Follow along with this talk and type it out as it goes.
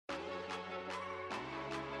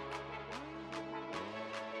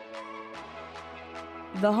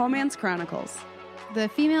The Homance Chronicles. The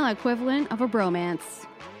female equivalent of a bromance.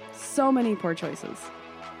 So many poor choices.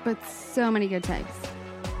 But so many good times.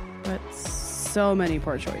 But so many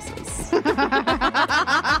poor choices.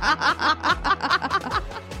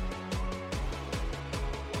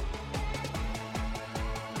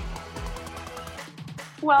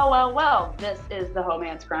 Well, this is the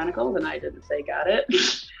Homance Chronicles, and I didn't say got it.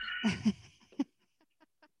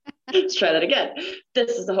 Let's try that again.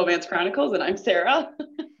 This is the Homance Chronicles, and I'm Sarah.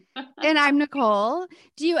 And I'm Nicole.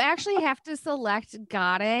 Do you actually have to select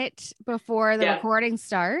got it before the recording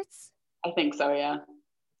starts? I think so, yeah.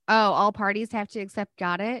 Oh, all parties have to accept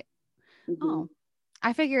got it? Mm-hmm. Oh,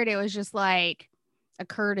 I figured it was just like a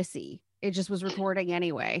courtesy. It just was recording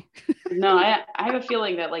anyway. No, I have a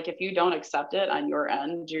feeling that like if you don't accept it on your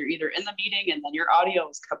end, you're either in the meeting and then your audio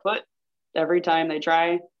is kaput every time they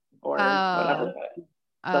try or whatever. But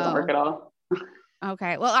it doesn't work at all.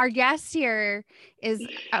 Okay. Well, our guest here is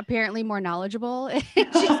apparently more knowledgeable. She's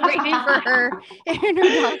waiting for her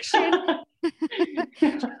introduction.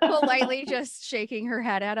 Politely just shaking her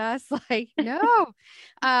head at us like, no.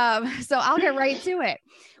 So I'll get right to it.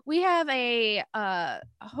 We have a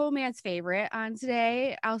Homance favorite on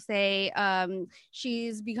today. I'll say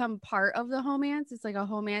she's become part of the Homance. It's like a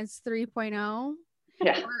Homance 3.0.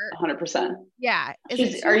 Yeah, 100%. Yeah.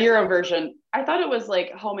 She's our Euro version. I thought it was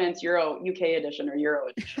like Homance Euro UK edition or Euro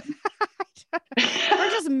edition. We're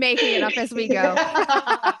just making it up as we go.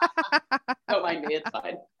 Don't mind me, it's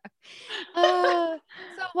fine. So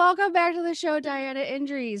welcome back to the show, Diana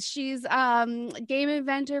Indries. She's game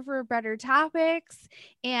inventor for Better Topics,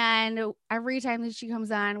 and every time that she comes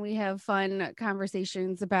on, we have fun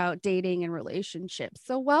conversations about dating and relationships.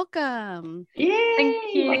 So welcome. Yay!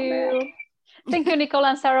 Thank you. Thank you, Nicole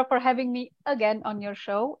and Sarah, for having me again on your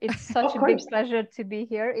show. It's such a big pleasure to be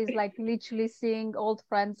here. It's like literally seeing old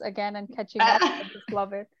friends again and catching up. I just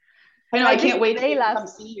love it. I know, I can't wait to come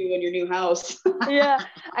see you in your new house. Yeah,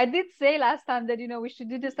 I did say last time that, we should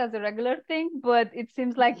do this as a regular thing, but it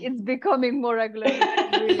seems like it's becoming more regular, which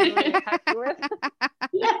I'm really, really happy with.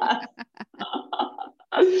 Yes.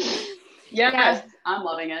 Yes, I'm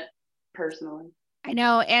loving it, personally. I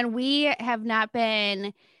know, and we have not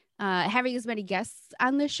been having as many guests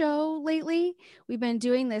on the show lately. We've been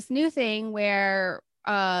doing this new thing where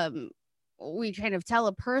we kind of tell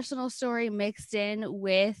a personal story mixed in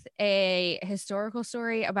with a historical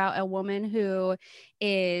story about a woman who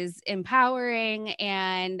is empowering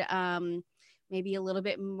and maybe a little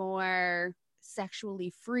bit more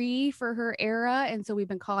sexually free for her era. And so we've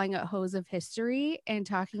been calling it Hoes of History and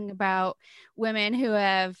talking about women who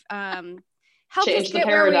have helped us get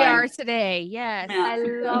where we are today. Yes. Yeah. I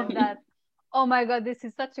love that. Oh my God, this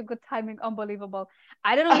is such a good timing. Unbelievable.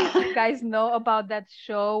 I don't know if you guys know about that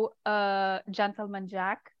show, Gentleman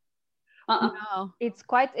Jack. No. It's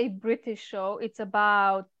quite a British show. It's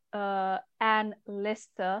about Anne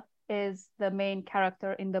Lister is the main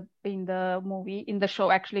character in the movie, in the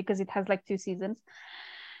show actually, because it has like 2 seasons.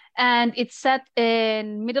 And it's set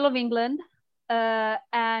in middle of England.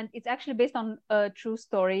 And it's actually based on a true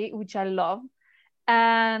story, which I love.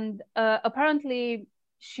 And apparently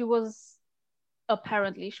she was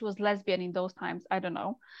lesbian in those times. I don't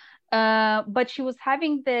know. But she was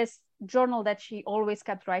having this journal that she always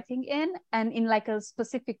kept writing in, and in like a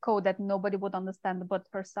specific code that nobody would understand but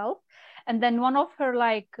herself. And then one of her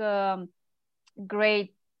like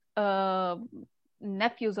great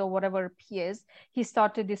nephews or whatever he is, he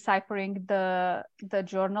started deciphering the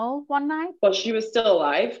journal one night. Well, she was still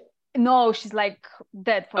alive? No, she's like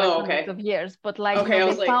dead for hundreds of years, but like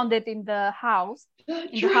they found it in the house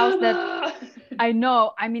that I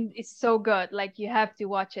know. I mean, it's so good. Like, you have to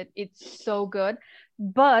watch it. It's so good.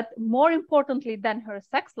 But more importantly than her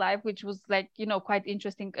sex life, which was like, quite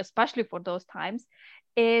interesting, especially for those times,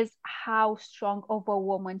 is how strong of a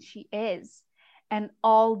woman she is, and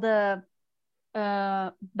all the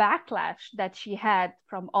backlash that she had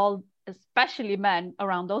from all, especially men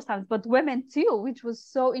around those times, but women too, which was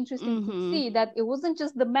so interesting to see that it wasn't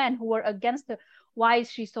just the men who were against her. Why is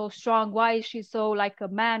she so strong? Why is she so like a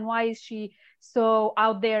man? Why is she so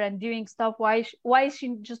out there and doing stuff? Why is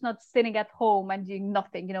she just not sitting at home and doing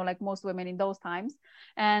nothing, like most women in those times?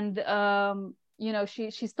 And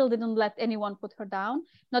she still didn't let anyone put her down,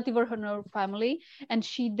 not even her family. And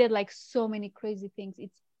she did like so many crazy things.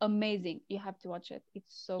 It's amazing. You have to watch it.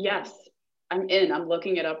 It's so good. I'm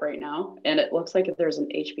looking it up right now, and it looks like it's an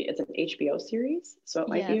HBO series, so it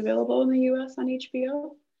might be available in the US on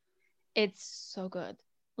HBO. It's so good.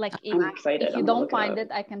 Like, I'm excited. If you don't find it,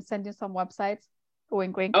 I can send you some websites.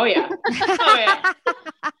 Wink, wink. Oh yeah. Oh yeah.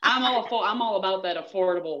 I'm all about that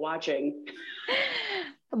affordable watching.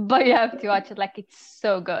 But you have to watch it. Like, it's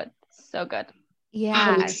so good. So good.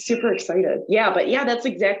 Yeah. I'm super excited. Yeah, but yeah, that's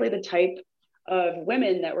exactly the type of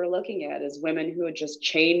women that we're looking at, is women who had just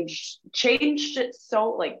changed it,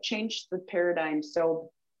 so like changed the paradigm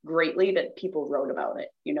so greatly that people wrote about it,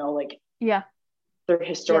 you know, like Yeah. they're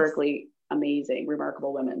historically amazing,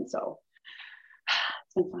 remarkable women. So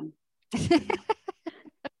it's been fun.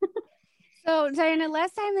 So Diana,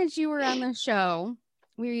 last time that you were on the show,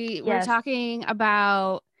 we were Yes. talking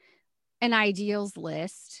about an ideals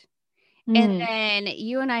list. And then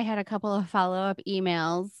you and I had a couple of follow-up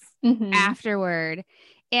emails afterward.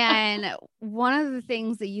 And one of the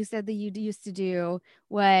things that you said that you used to do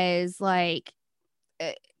was like,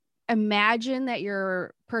 imagine that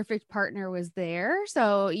your perfect partner was there.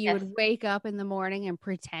 So you would wake up in the morning and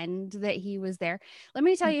pretend that he was there. Let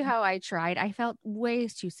me tell you how I tried. I felt way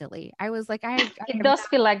too silly. I was like, it does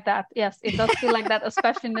feel like that. Yes, it does feel like that,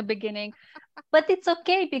 especially in the beginning. But it's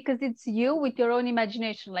okay because it's you with your own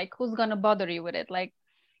imagination. Like, who's gonna bother you with it? Like,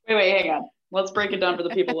 wait, hang on. Let's break it down for the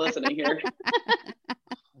people listening here.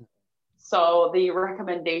 So the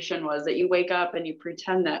recommendation was that you wake up and you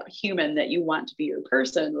pretend that human that you want to be your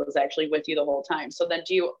person was actually with you the whole time. So then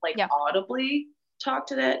do you audibly talk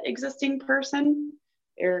to that existing person,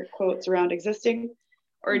 air quotes around existing,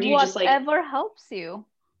 or do you just like whatever helps you?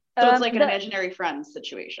 So it's like an imaginary friend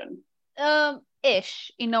situation.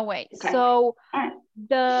 Ish, in a way. Okay. So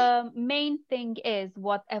the main thing is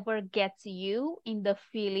whatever gets you in the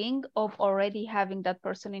feeling of already having that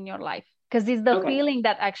person in your life, because it's the feeling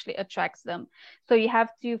that actually attracts them. So you have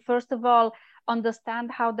to, first of all,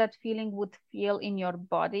 understand how that feeling would feel in your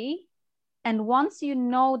body. And once you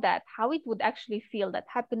know that, how it would actually feel, that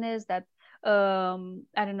happiness, that I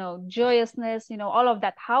don't know, joyousness, you know, all of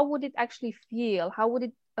that, how would it actually feel? How would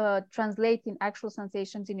it translate in actual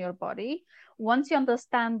sensations in your body? Once you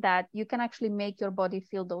understand that, you can actually make your body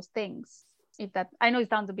feel those things. If that, I know it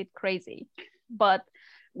sounds a bit crazy, but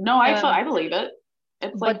no, I believe it.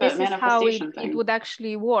 It's like but this is how it would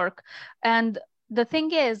actually work. And the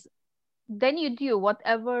thing is, then you do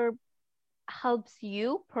whatever helps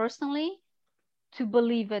you personally to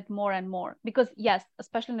believe it more and more. Because yes,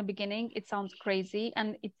 especially in the beginning, it sounds crazy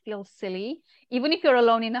and it feels silly. Even if you're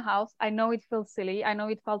alone in a house, I know it feels silly. I know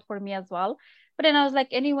it felt for me as well. But then I was like,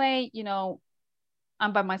 anyway, you know,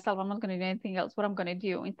 I'm by myself. I'm not going to do anything else. What I'm going to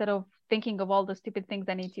do, instead of thinking of all the stupid things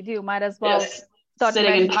I need to do, might as well start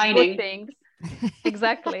sitting and pining. Good things.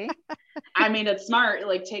 Exactly. I mean, it's smart.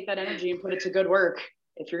 Like, take that energy and put it to good work.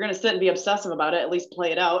 If you're going to sit and be obsessive about it, at least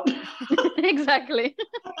play it out. Exactly.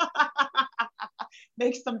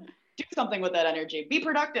 Do something with that energy. Be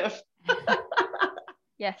productive.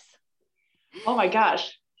 Yes. Oh my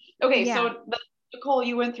gosh. Okay, so Nicole,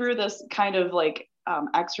 you went through this kind of like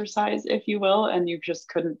exercise, if you will, and you just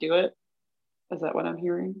couldn't do it. Is that what I'm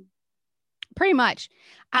hearing? Pretty much.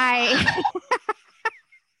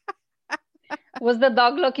 Was the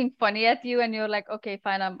dog looking funny at you and you're like, okay,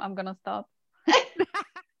 fine, I'm gonna stop?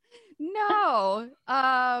 No.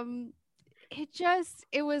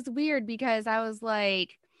 It was weird because I was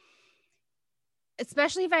like,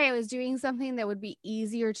 especially if I was doing something that would be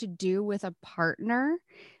easier to do with a partner,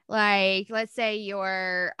 like let's say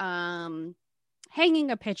you're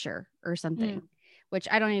hanging a picture or something, which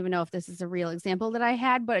I don't even know if this is a real example that I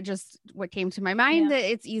had, but it just what came to my mind that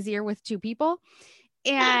it's easier with two people.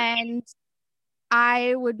 And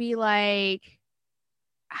I would be like,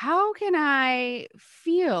 how can I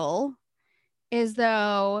feel as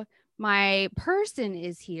though my person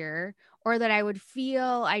is here, or that I would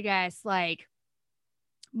feel, I guess, like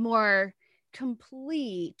more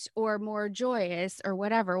complete or more joyous or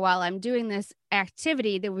whatever while I'm doing this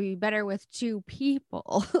activity that would be better with two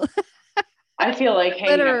people. I feel like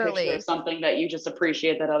hanging a picture is something that you just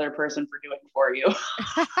appreciate that other person for doing for you.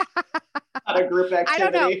 Not a group activity. I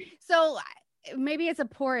don't know. So maybe it's a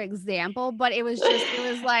poor example, but it was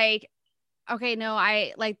like, okay, no,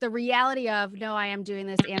 I like the reality of, no, I am doing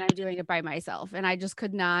this and I'm doing it by myself. And I just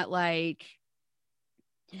could not like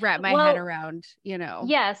wrap my head around, you know.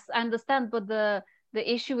 Yes, I understand. But the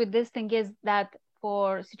issue with this thing is that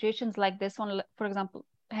for situations like this one, for example,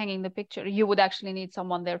 hanging the picture, you would actually need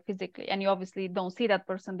someone there physically, and you obviously don't see that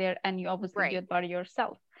person there, and you obviously do it by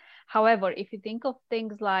yourself. However, if you think of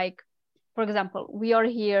things like, for example, we are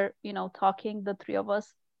here, you know, talking, the three of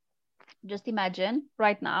us. Just imagine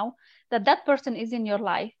right now that person is in your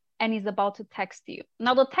life and is about to text you.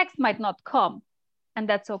 Now the text might not come, and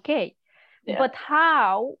that's okay. Yeah. But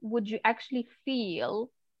how would you actually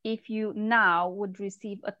feel if you now would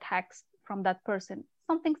receive a text from that person?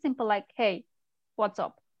 Something simple like, hey, what's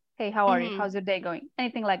up? Hey, how are you? How's your day going?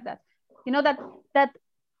 Anything like that. You know, that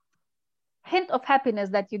hint of happiness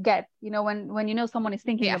that you get, when you know someone is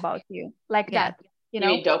thinking about you like that,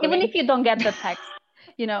 even if you don't get the text,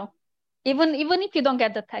 even if you don't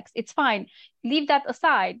get the text, it's fine. Leave that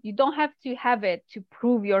aside. You don't have to have it to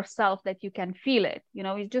prove yourself that you can feel it.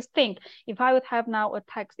 You just think, if I would have now a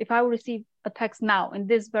text, if I would receive a text now in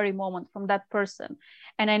this very moment from that person,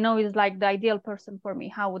 and I know it's like the ideal person for me,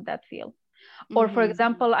 how would that feel? Or for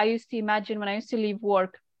example, I used to imagine when I used to leave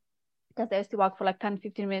work, because I used to walk for like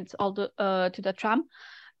 10-15 minutes to the tram,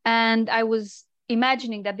 and I was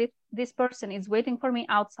imagining that this person is waiting for me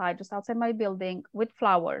outside, just outside my building, with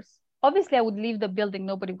flowers. Obviously, I would leave the building,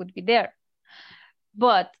 nobody would be there.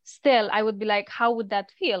 But still, I would be like, how would that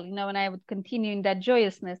feel? And I would continue in that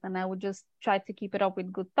joyousness, and I would just try to keep it up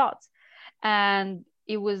with good thoughts. And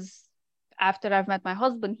it was after I've met my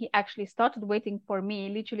husband, he actually started waiting for me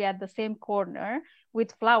literally at the same corner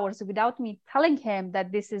with flowers without me telling him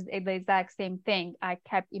that this is the exact same thing. I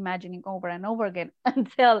kept imagining over and over again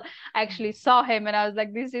until I actually saw him, and I was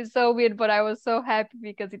like, this is so weird, but I was so happy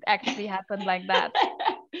because it actually happened like that.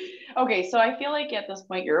 Okay, so I feel like at this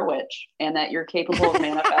point you're a witch, and that you're capable of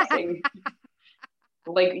manifesting.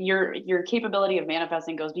 Like your capability of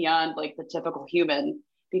manifesting goes beyond like the typical human,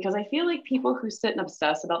 because I feel like people who sit and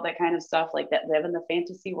obsess about that kind of stuff, like that, live in the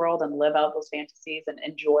fantasy world and live out those fantasies and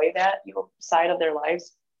enjoy that side of their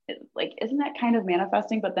lives, isn't that kind of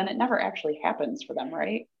manifesting? But then it never actually happens for them,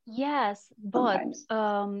 right? Yes, but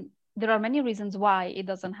there are many reasons why it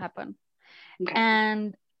doesn't happen. Okay.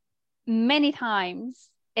 And many times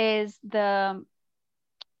is the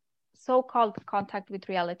so-called contact with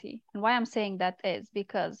reality. And why I'm saying that is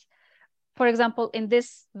because, for example, in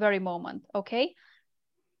this very moment, okay,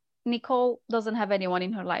 Nicole doesn't have anyone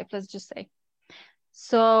in her life, let's just say.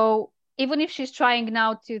 So even if she's trying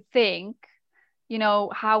now to think,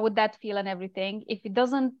 how would that feel and everything, if it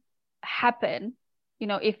doesn't happen,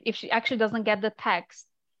 if she actually doesn't get the text,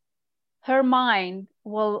 her mind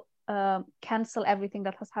will cancel everything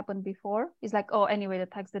that has happened before. It's like, oh, anyway, the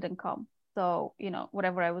text didn't come. So,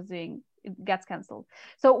 whatever I was doing, it gets canceled.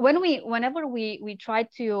 So whenever we try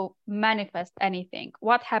to manifest anything,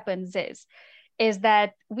 what happens is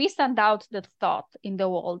that we send out the thought in the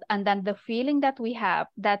world, and then the feeling that we have,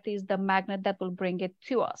 that is the magnet that will bring it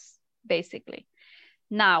to us, basically.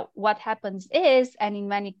 Now, what happens is, and in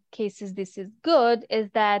many cases this is good, is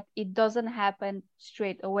that it doesn't happen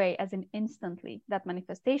straight away, as in instantly, that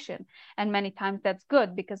manifestation. And many times that's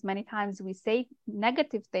good, because many times we say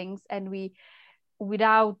negative things and we,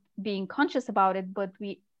 without being conscious about it, but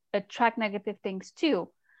we attract negative things too.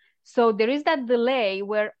 So there is that delay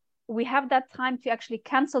where we have that time to actually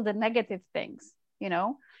cancel the negative things,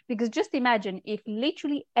 because just imagine if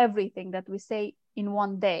literally everything that we say in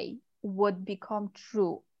one day would become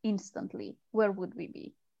true instantly, where would we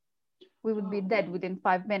be? We would be dead within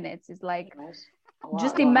 5 minutes. It's like,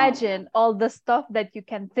 just imagine all the stuff that you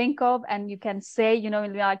can think of and you can say,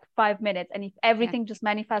 in like 5 minutes. And if everything just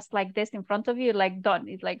manifests like this in front of you, like done,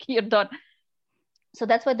 it's like you're done. So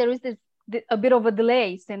that's why there is a bit of a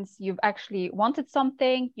delay, since you've actually wanted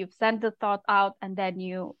something, you've sent the thought out, and then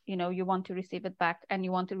you want to receive it back, and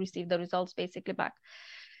you want to receive the results basically back.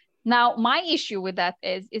 Now, my issue with that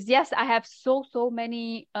is yes, I have so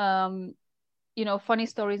many, funny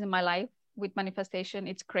stories in my life with manifestation.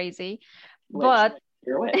 It's crazy, but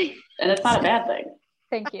you're a witch, and it's not a bad thing.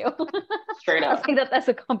 Thank you. Straight up. I think that's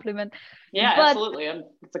a compliment. Yeah, but absolutely.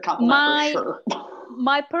 It's a compliment for sure.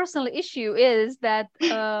 My personal issue is that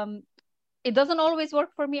it doesn't always work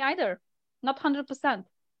for me either, not 100%.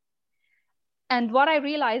 And what I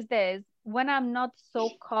realized is, when I'm not so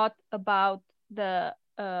caught about the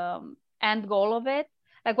end goal of it,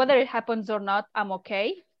 like whether it happens or not, I'm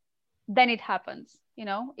okay, then it happens.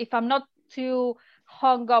 If I'm not too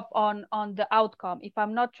hung up on the outcome, if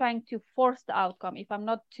I'm not trying to force the outcome, if I'm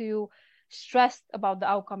not too stressed about the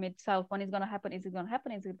outcome itself, when it's going to happen, is it going to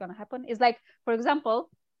happen, is it going to happen? It's like, for example,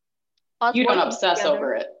 you don't obsess together,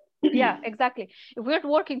 over it. Yeah, exactly. If we're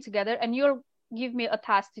working together and you'll give me a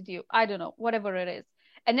task to do, I don't know, whatever it is,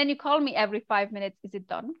 and then you call me every 5 minutes, is it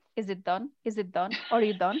done? Is it done? Is it done? Are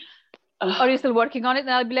you done? Are you still working on it?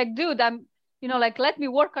 And I'll be like, dude, I'm, let me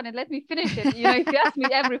work on it. Let me finish it. If you ask me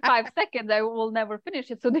every 5 seconds, I will never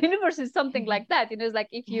finish it. So the universe is something like that. It's like,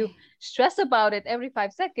 if you stress about it every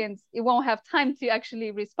 5 seconds, it won't have time to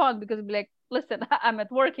actually respond, because it'll be like, listen, I'm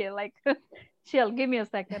at work here. Like, chill, give me a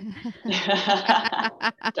second.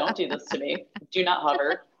 Don't do this to me. Do not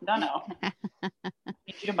hover. No.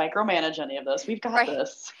 Need you to micromanage any of this. We've got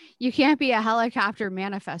this. You can't be a helicopter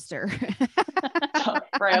manifester.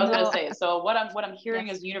 Right. I was going to say, so what I'm hearing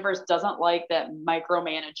is the universe doesn't like that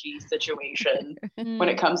micromanaging situation when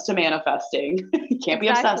it comes to manifesting. You can't be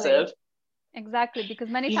obsessive. Exactly, because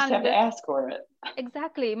many You just times have to ask for it.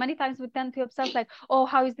 exactly, many times we tend to obsess like, oh,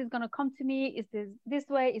 how is this going to come to me? Is this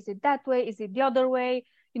way? Is it that way? Is it the other way?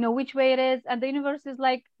 Which way it is? And the universe is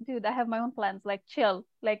like, dude, I have my own plans. Like, chill.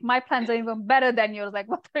 Like, my plans are even better than yours. Like,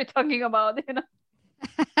 what are you talking about? Yeah,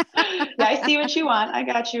 I see what you want. I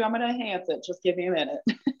got you. I'm gonna enhance it. Just give me a minute.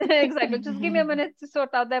 Exactly. Just give me a minute to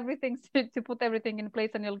sort out everything, to put everything in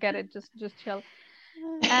place, and you'll get it. Just chill.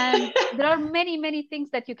 And there are many, many things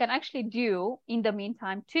that you can actually do in the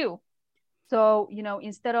meantime too. So,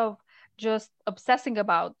 instead of just obsessing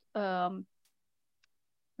about the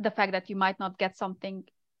fact that you might not get something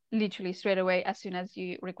literally straight away as soon as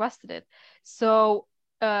you requested it. So,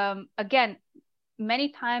 again, many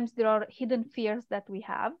times there are hidden fears that we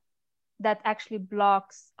have that actually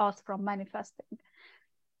blocks us from manifesting.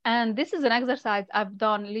 And this is an exercise I've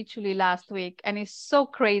done literally last week, and it's so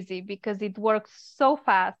crazy because it works so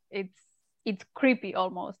fast. It's creepy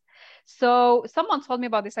almost. So someone told me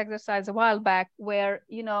about this exercise a while back where,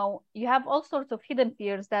 you have all sorts of hidden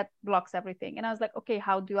fears that blocks everything. And I was like, okay,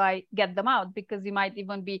 how do I get them out? Because you might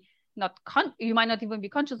even be you might not even be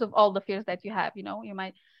conscious of all the fears that you have,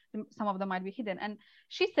 some of them might be hidden. And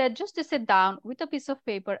she said just to sit down with a piece of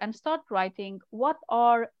paper and start writing what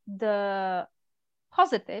are the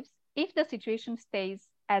positives if the situation stays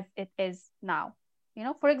as it is now.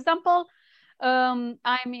 For example,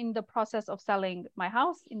 I'm in the process of selling my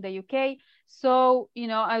house in the UK. So,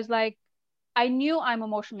 I was like, I knew I'm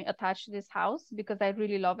emotionally attached to this house because I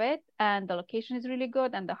really love it and the location is really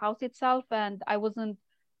good and the house itself. And I wasn't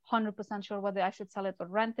 100% sure whether I should sell it or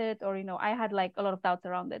rent it, or, I had like a lot of doubts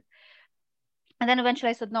around it. And then eventually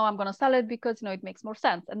I said, no, I'm going to sell it because, it makes more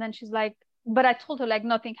sense. And then she's like, but I told her like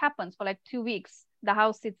nothing happens for like 2 weeks. The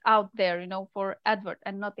house sits out there, for advert,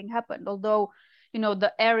 and nothing happened. Although,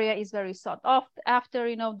 the area is very sought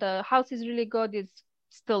after, the house is really good. It's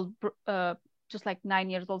still just like 9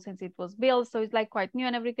 years old since it was built. So it's like quite new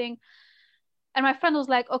and everything. And my friend was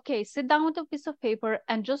like, okay, sit down with a piece of paper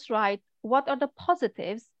and just write what are the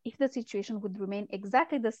positives if the situation would remain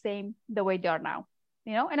exactly the same the way they are now.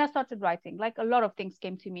 And I started writing. Like a lot of things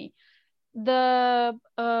came to me. The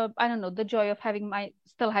I don't know, the joy of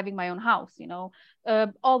still having my own house,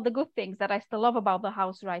 all the good things that I still love about the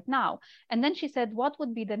house right now. And then she said, what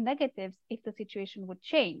would be the negatives if the situation would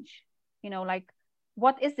change? Like,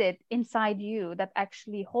 what is it inside you that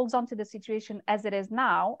actually holds on to the situation as it is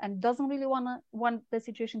now and doesn't really want the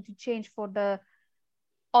situation to change for the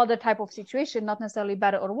other type of situation, not necessarily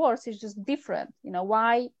better or worse, it's just different.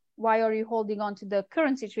 Why are you holding on to the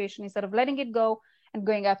current situation instead of letting it go and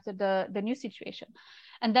going after the new situation?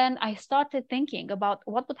 And then I started thinking about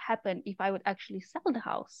what would happen if I would actually sell the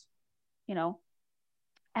house,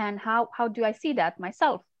 and how do I see that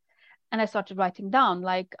myself? And I started writing down,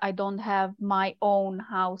 like, I don't have my own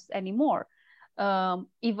house anymore.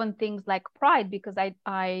 Even things like pride, because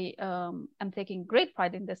I am taking great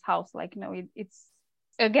pride in this house. Like, it's,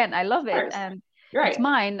 again, I love it, and it's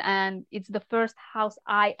mine, and it's the first house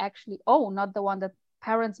I actually own, not the one that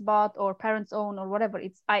parents bought or parents own or whatever.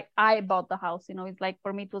 It's I bought the house. It's like,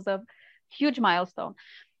 for me it was a huge milestone.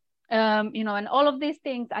 And all of these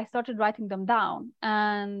things, I started writing them down,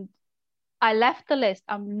 and I left the list.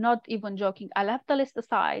 I'm not even joking. I left the list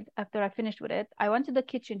aside after I finished with it. I went to the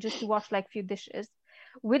kitchen just to wash like a few dishes.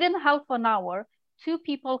 Within half an hour, 2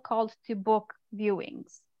 people called to book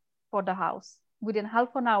viewings for the house within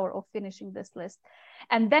half an hour of finishing this list.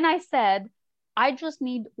 And then I said, I just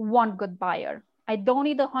need one good buyer. I don't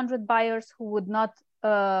need 100 buyers who would not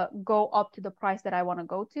go up to the price that I want to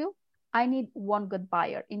go to. I need one good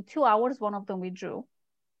buyer. In 2 hours, one of them withdrew,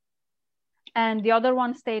 and the other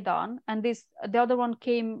one stayed on. And the other one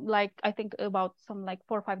came, like, I think about some like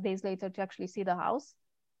 4 or 5 days later to actually see the house.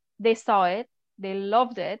 They saw it, they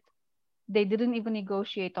loved it. They didn't even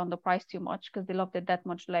negotiate on the price too much because they loved it that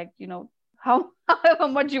much. Like, however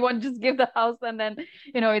much you want, just give the house, and then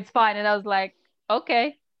it's fine. And I was like,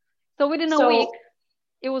 okay. So within a week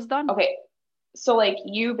it was done. Okay, so like,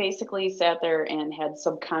 you basically sat there and had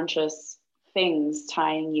subconscious things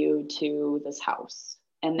tying you to this house.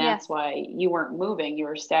 And that's why you weren't moving. You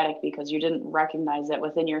were static because you didn't recognize that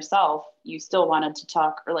within yourself. You still wanted to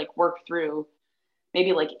talk or like work through,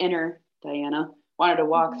 maybe like inner Diana wanted to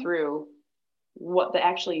walk through what the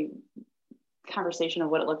actually conversation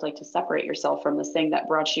of what it looked like to separate yourself from this thing that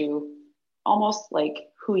brought you almost like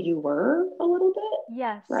who you were a little bit.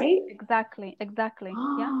 Yes. Right? Exactly.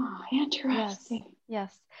 Oh, yeah. Interesting.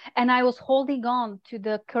 Yes. And I was holding on to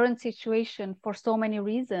the current situation for so many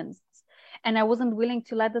reasons. And I wasn't willing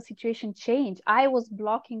to let the situation change. I was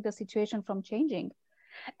blocking the situation from changing.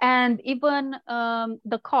 And even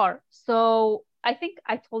the car. So I think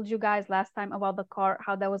I told you guys last time about the car,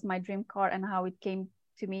 how that was my dream car and how it came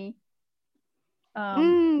to me.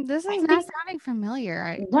 This is not sounding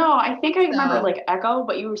familiar. No, I think I remember like Echo,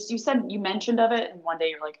 but you said you mentioned of it, and one day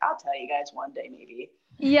you're like, I'll tell you guys one day maybe.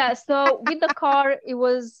 Yeah. So with the car, it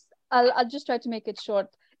was. I'll just try to make it short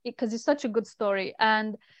because it's such a good story.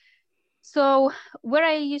 And so where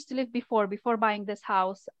I used to live before buying this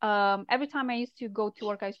house, every time I used to go to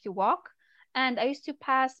work, I used to walk, and I used to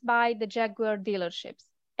pass by the Jaguar dealerships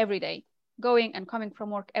every day, going and coming from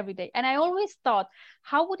work every day. And I always thought,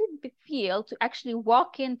 how would it feel to actually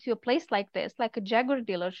walk into a place like this, like a Jaguar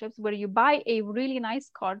dealerships, where you buy a really nice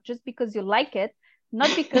car just because you like it,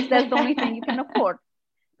 not because that's the only thing you can afford.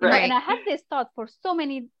 You know? And I had this thought for so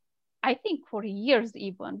many, I think for years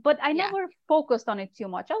even, but I never focused on it too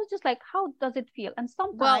much. I was just like, how does it feel? And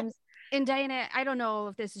sometimes, and Diana, I don't know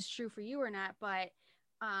if this is true for you or not, but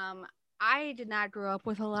I did not grow up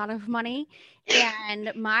with a lot of money,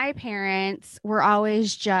 and my parents were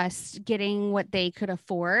always just getting what they could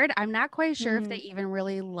afford. I'm not quite sure if they even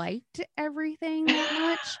really liked everything that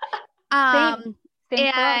much.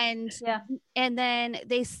 And then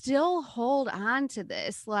they still hold on to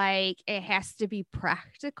this, like it has to be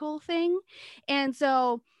practical thing. And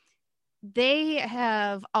so they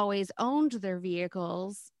have always owned their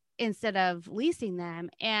vehicles instead of leasing them.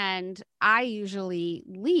 And I usually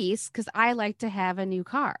lease because I like to have a new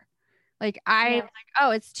car. Like like,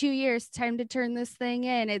 oh, it's 2 years, time to turn this thing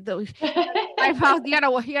in. You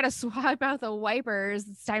gotta swap out the wipers.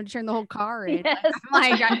 It's time to turn the whole car in. Yes.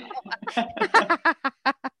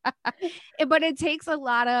 But it takes a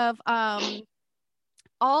lot of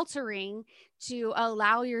altering to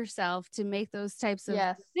allow yourself to make those types of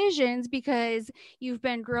decisions, because you've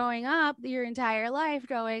been growing up your entire life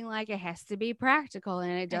going like it has to be practical,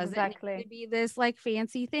 and it doesn't need to be this like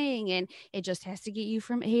fancy thing, and it just has to get you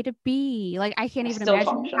from A to B. Like I can't even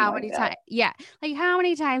imagine how many times like how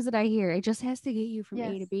many times did I hear it just has to get you from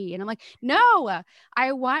A to B, and I'm like, no,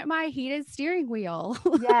 I want my heated steering wheel.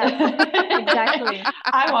 Exactly.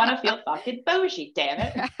 I want to feel fucking bougie, damn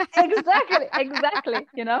it. Exactly,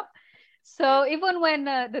 you know. So even when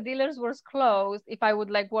the dealers were closed, if I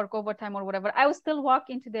would like work overtime or whatever, I would still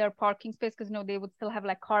walk into their parking space, because they would still have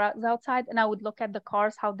like cars outside, and I would look at the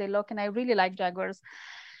cars, how they look, and I really like Jaguars.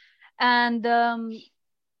 And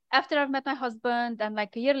after I've met my husband, and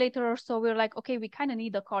like a year later or so, we were like, okay, we kind of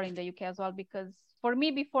need a car in the UK as well, because for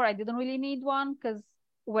me before I didn't really need one, because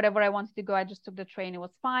wherever I wanted to go, I just took the train, it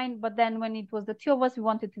was fine. But then when it was the two of us, we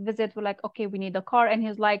wanted to visit, we're like, okay, we need a car. And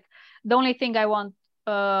he's like, the only thing I want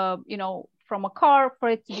from a car for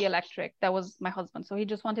it to be electric. That was my husband. So he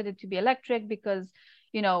just wanted it to be electric because,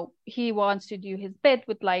 he wants to do his bit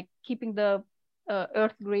with like keeping the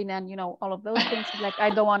earth green and, all of those things. Like, I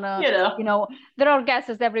don't want to, there are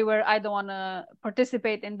gases everywhere. I don't want to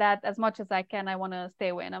participate in that as much as I can. I want to stay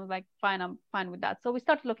away. And I was like, fine, I'm fine with that. So we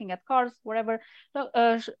started looking at cars, whatever.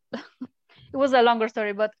 It was a longer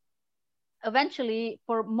story, but eventually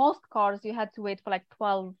for most cars, you had to wait for like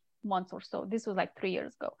 12 months or so. This was like 3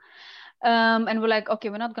 years ago. And we're like, okay,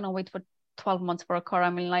 we're not going to wait for 12 months for a car. I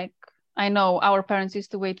mean, like, I know our parents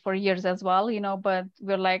used to wait for years as well, but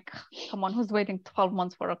we're like, come on, who's waiting 12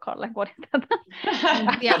 months for a car? Like, what is that?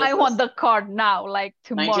 I want the car now, like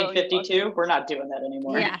tomorrow. 1952, we're not doing that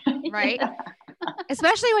anymore. Yeah, right.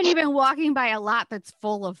 Especially when you've been walking by a lot that's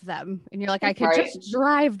full of them and you're like, I could just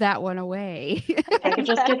drive that one away. If I could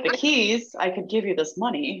just get the keys, I could give you this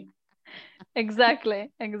money.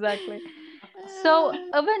 Exactly. So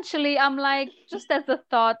eventually I'm like, just as a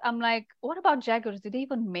thought, I'm like, what about Jaguars? Do they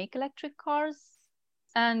even make electric cars?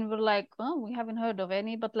 And we're like, oh, we haven't heard of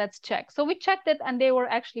any, but let's check. So we checked it, and they were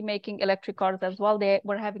actually making electric cars as well. They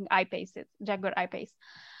were having I-Paces, Jaguar I-Pace.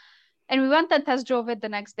 And we went and test drove it the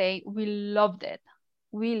next day. We loved it.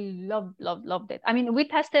 We loved it. I mean, we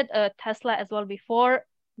tested a Tesla as well before.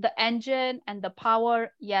 The engine and the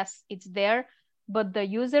power, yes, it's there. But the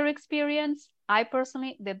user experience, I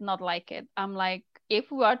personally did not like it. I'm like,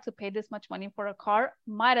 if we are to pay this much money for a car,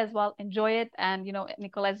 might as well enjoy it. And,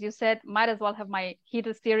 Nicole, as you said, might as well have my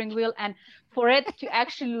heated steering wheel, and for it to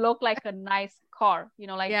actually look like a nice car,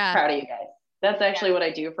 Proud of you guys. That's actually what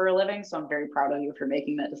I do for a living. So I'm very proud of you for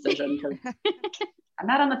making that decision, because I'm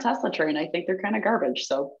not on the Tesla train. I think they're kind of garbage.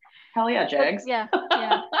 So hell yeah, Jags. Yeah.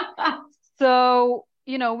 So,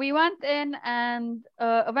 we went in, and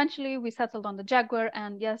eventually we settled on the Jaguar,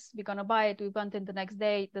 and yes, we're going to buy it. We went in the next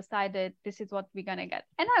day, decided this is what we're going to get.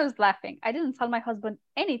 And I was laughing. I didn't tell my husband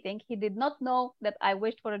anything. He did not know that I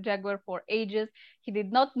wished for a Jaguar for ages. He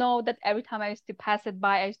did not know that every time I used to pass it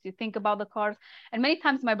by, I used to think about the cars. And many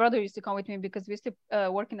times my brother used to come with me, because we used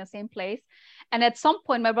to work in the same place. And at some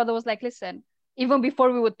point, my brother was like, listen, even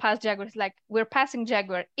before we would pass Jaguar, he's like, we're passing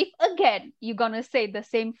Jaguar. If again you're gonna say the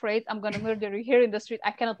same phrase, I'm gonna murder you here in the street. I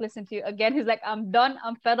cannot listen to you again. He's like, I'm done.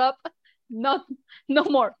 I'm fed up. No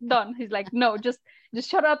more. Done. He's like, no, just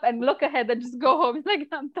shut up and look ahead and just go home. He's like,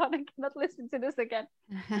 I'm done. I cannot listen to this again.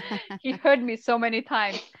 He heard me so many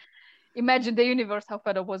times. Imagine the universe how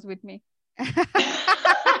fed up was with me.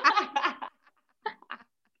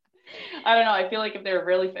 I don't know. I feel like if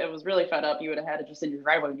it was really fed up, you would have had it just in your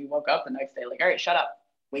driveway when you woke up the next day. Like, all right, shut up.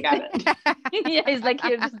 We got it. Yeah, he's like,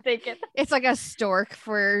 here, just take it. It's like a stork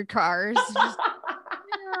for cars. Just...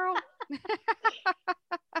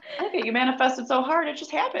 Okay, you manifested so hard, it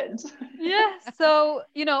just happened. Yeah. So,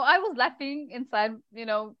 I was laughing inside,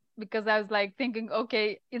 because I was like thinking,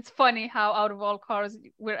 okay, it's funny how out of all cars,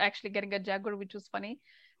 we're actually getting a Jaguar, which was funny.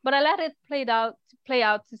 But I let it play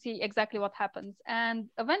out to see exactly what happens. And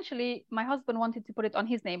eventually my husband wanted to put it on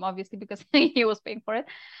his name, obviously, because he was paying for it.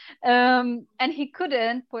 And he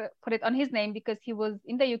couldn't put it on his name because he was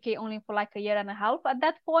in the UK only for like a year and a half at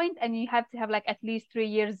that point. And you have to have like at least 3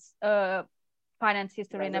 years finance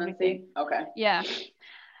history and everything. Okay. Yeah.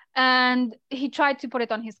 And he tried to put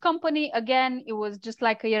it on his company. Again, it was just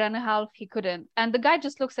like a year and a half. He couldn't. And the guy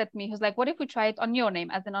just looks at me. He was like, what if we try it on your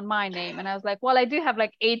name, as in on my name? And I was like, well, I do have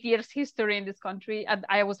like 8 years history in this country. And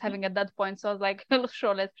I was having at that point. So I was like,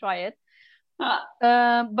 sure, let's try it.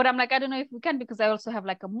 But I'm like, I don't know if we can, because I also have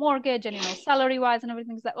like a mortgage and, salary wise and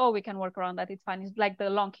everything. He's like, oh, we can work around that. It's fine. It's like the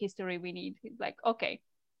long history we need. He's like, okay.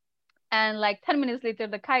 And like 10 minutes later,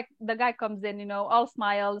 the guy comes in, all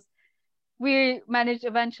smiles. We managed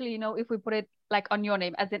eventually, if we put it like on your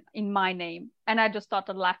name, as in my name. And I just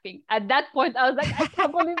started laughing. At that point, I was like, I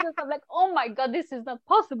can't believe this. I'm like, oh my God, this is not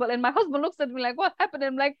possible. And my husband looks at me like, what happened?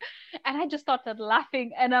 I'm like, and I just started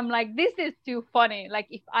laughing. And I'm like, this is too funny. Like,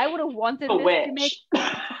 if I would have wanted this to make,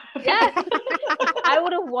 yes, I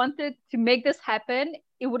would have wanted to make this happen,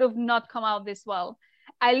 it would have not come out this well.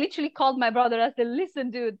 I literally called my brother. I said, listen,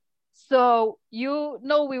 dude. So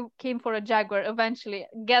we came for a Jaguar eventually.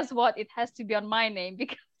 Guess what? It has to be on my name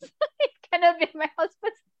because it cannot be my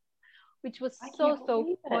husband's, which was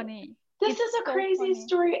so funny. This is a crazy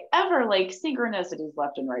story ever. Like synchronicities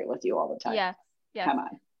left and right with you all the time. Yes. Come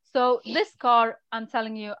on. So this car, I'm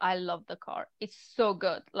telling you, I love the car. It's so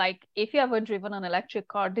good. Like if you ever driven an electric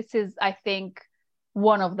car, this is, I think,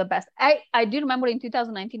 one of the best. I do remember in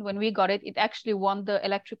 2019 when we got it, it actually won the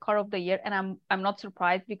electric car of the year, and I'm not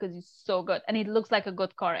surprised because it's so good and it looks like a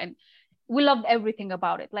good car, and we loved everything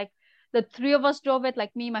about it. Like the three of us drove it,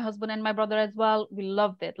 like me, my husband, and my brother as well. We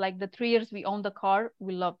loved it. Like the 3 years we owned the car,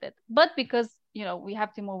 we loved it. But because we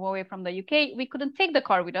have to move away from the UK, we couldn't take the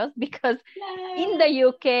car with us because in the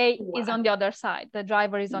UK is on the other side. The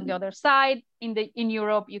driver is on the other side. In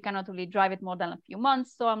Europe, you cannot really drive it more than a few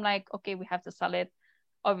months. So I'm like, okay, we have to sell it.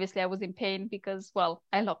 Obviously I was in pain because, well,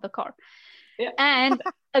 I love the car. Yeah. And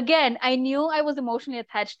again, I knew I was emotionally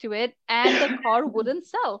attached to it, and the car wouldn't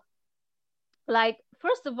sell. Like,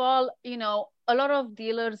 first of all, a lot of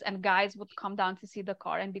dealers and guys would come down to see the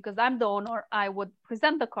car, and because I'm the owner, I would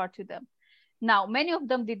present the car to them. Now, many of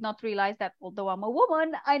them did not realize that although I'm a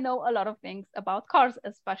woman, I know a lot of things about cars,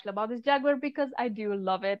 especially about this Jaguar, because I do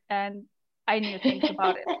love it and I knew things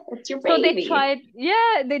about it. It's your baby.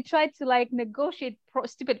 So they tried to like negotiate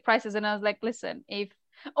stupid prices. And I was like, listen,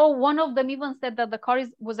 one of them even said that the car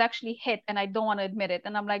was actually hit and I don't want to admit it.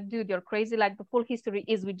 And I'm like, dude, you're crazy. Like the full history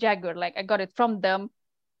is with Jaguar. Like I got it from them.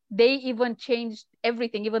 They even changed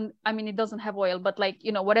everything. It doesn't have oil, but like,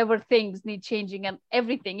 whatever things need changing and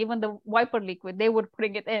everything, even the wiper liquid, they were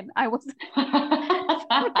putting it in. I was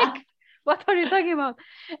like, what are you talking about?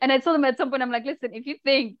 And I told them at some point, I'm like, listen, if you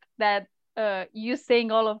think that you saying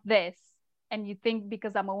all of this and you think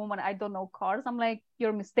because I'm a woman I don't know cars, I'm like,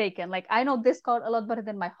 you're mistaken. Like I know this car a lot better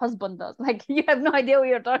than my husband does. Like you have no idea who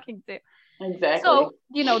you're talking to. Exactly. So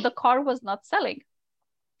the car was not selling,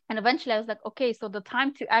 and eventually I was like, okay, so the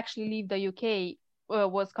time to actually leave the UK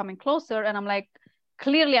was coming closer, and I'm like,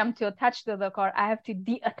 clearly I'm too attached to the car. I have to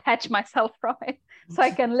detach myself from it so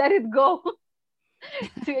I can let it go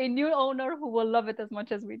to a new owner who will love it as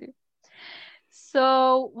much as we do.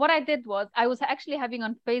 So what I did was I was actually having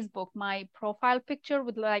on Facebook my profile picture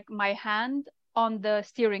with like my hand on the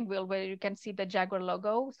steering wheel where you can see the Jaguar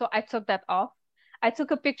logo. So I took that off. I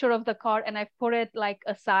took a picture of the car and I put it like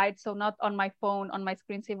aside. So not on my phone, on my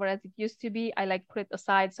screensaver as it used to be. I like put it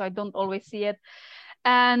aside so I don't always see it.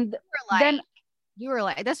 And then you were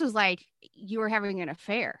like, this was like you were having an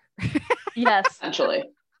affair. Yes. Essentially.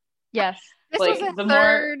 Yes. This was the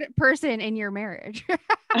third person in your marriage.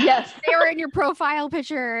 Yes. They were in your profile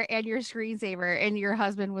picture and your screensaver, and your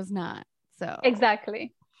husband was not. So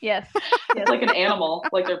exactly. Yes. It's like an animal,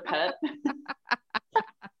 like their pet.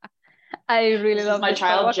 I really this love is my this car.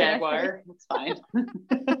 child What can I say? Jaguar. It's fine.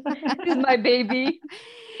 This is my baby.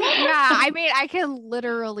 Yeah, I mean, I can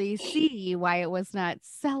literally see why it was not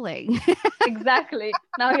selling. Exactly.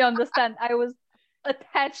 Now you understand. I was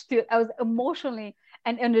attached to it. I was emotionally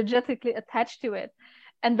and energetically attached to it.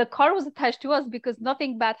 And the car was attached to us because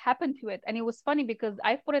nothing bad happened to it. And it was funny because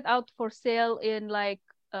I put it out for sale in like,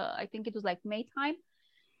 I think it was like May time.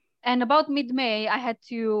 And about mid-May, I had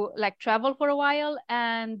to like travel for a while.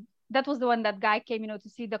 And that was the one that guy came, to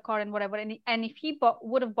see the car and whatever. And if he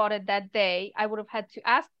would have bought it that day, I would have had to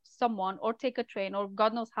ask someone or take a train or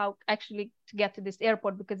God knows how actually to get to this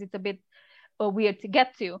airport because it's a bit weird to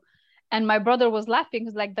get to. And my brother was laughing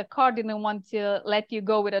because like the car didn't want to let you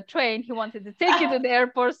go with a train. He wanted to take you to the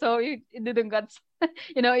airport. So it didn't get,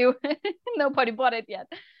 nobody bought it yet.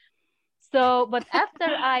 So, but after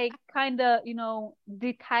I kind of,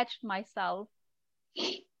 detached myself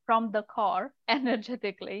from the car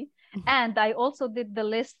energetically, and I also did the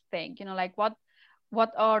list thing, like what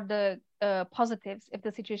are the positives if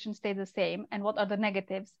the situation stays the same, and what are the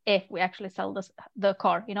negatives if we actually sell the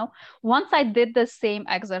car. Once I did the same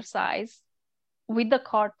exercise with the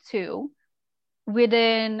car too,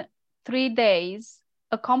 within 3 days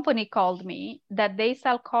a company called me that they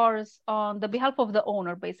sell cars on the behalf of the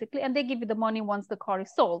owner basically, and they give you the money once the car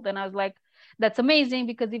is sold. And I was like, that's amazing,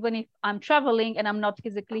 because even if I'm traveling and I'm not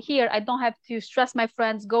physically here, I don't have to stress my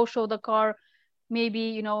friends, go show the car,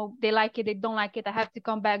 maybe they like it, they don't like it, I have to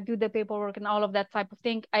come back, do the paperwork and all of that type of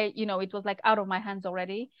thing. It was like out of my hands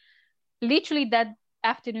already. Literally that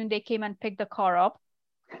afternoon they came and picked the car up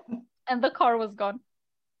and the car was gone.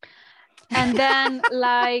 And then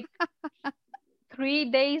like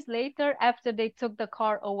 3 days later, after they took the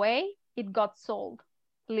car away, it got sold.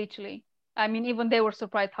 Literally, I mean, even they were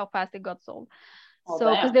surprised how fast it got sold.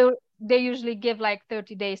 So because they usually give like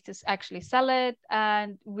 30 days to actually sell it,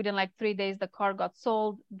 and within like 3 days the car got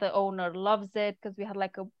sold. The owner loves it because we had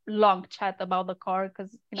like a long chat about the car,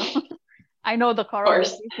 because I know the car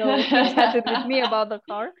obviously, so he chatted with me about the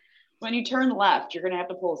car. When you turn left, you're gonna have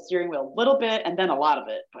to pull the steering wheel a little bit and then a lot of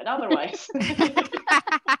it, but otherwise.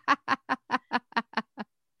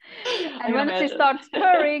 And when she starts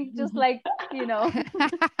purring, just like,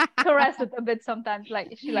 caress it a bit sometimes.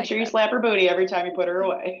 Like she Make sure you slap her booty every time you put her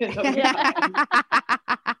away. Yeah.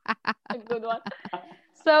 A good one.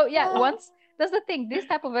 So yeah, that's the thing. This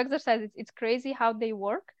type of exercise, it's crazy how they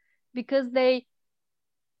work, because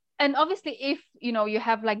and obviously if you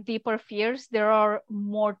have like deeper fears, there are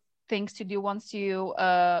more things to do once you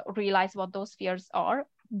realize what those fears are.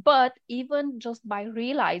 But even just by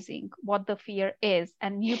realizing what the fear is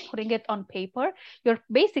and you putting it on paper, you're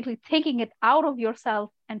basically taking it out of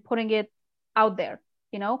yourself and putting it out there,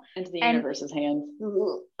 into the universe's hands.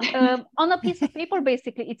 On a piece of paper.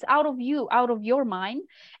 Basically, it's out of you, out of your mind,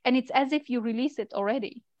 and it's as if you release it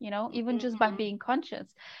already, even just by being conscious.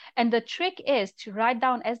 And the trick is to write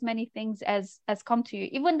down as many things as come to you,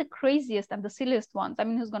 even the craziest and the silliest ones. I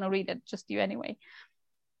mean, who's going to read it? Just you anyway.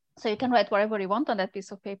 So you can write whatever you want on that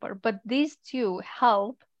piece of paper. But these two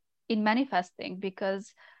help in manifesting,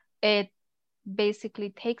 because it basically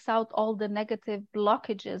takes out all the negative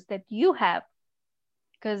blockages that you have.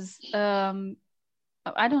 Because I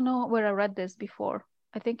don't know where I read this before.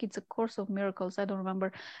 I think it's A Course of Miracles. I don't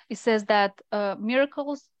remember. It says that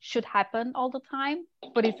miracles should happen all the time,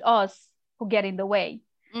 but it's us who get in the way.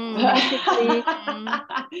 Basically,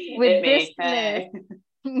 with this list,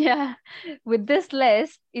 with this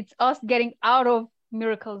list, it's us getting out of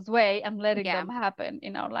miracles' way and letting them happen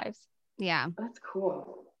in our lives. Yeah, that's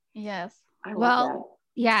cool. Yes. I love that.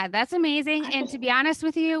 Yeah, that's amazing. And to be honest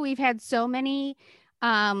with you, we've had so many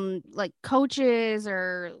like coaches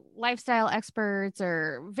or lifestyle experts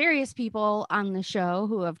or various people on the show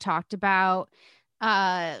who have talked about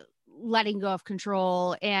letting go of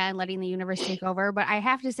control and letting the universe take over. But I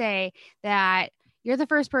have to say that you're the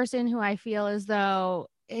first person who I feel as though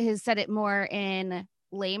has said it more in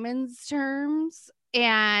layman's terms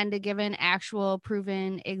and given actual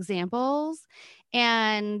proven examples,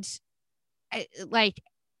 and like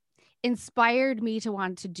inspired me to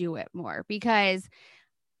want to do it more, because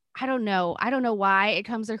I don't know why it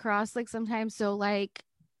comes across like sometimes so like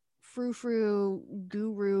frou-frou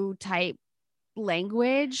guru type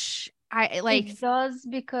language. It does,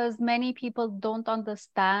 because many people don't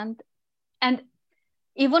understand. And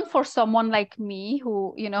even for someone like me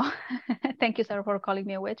who, thank you, Sarah, for calling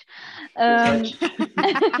me a witch.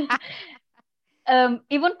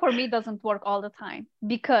 Even for me, it doesn't work all the time,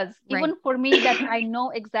 because even for me that I know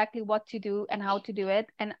exactly what to do and how to do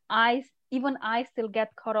it, and I still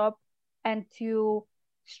get caught up and to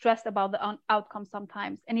stressed about the outcome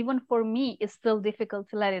sometimes. And even for me, it's still difficult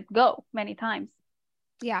to let it go many times.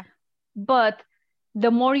 Yeah. But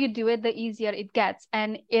the more you do it, the easier it gets.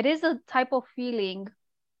 And it is a type of feeling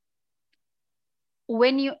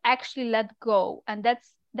when you actually let go. And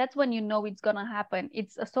that's when you know it's gonna happen.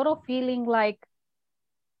 It's a sort of feeling like,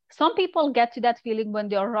 some people get to that feeling when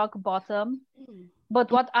they're rock bottom.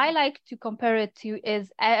 But what I like to compare it to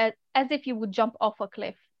is as if you would jump off a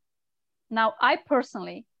cliff. Now, I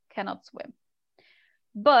personally cannot swim.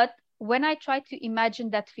 But when I try to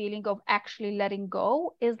imagine that feeling of actually letting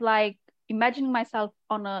go, is like imagining myself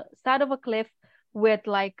on a side of a cliff with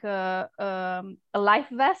like a life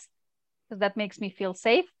vest, because that makes me feel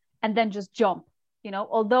safe, and then just jump,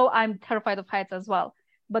 although I'm terrified of heights as well,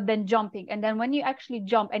 but then jumping. And then when you actually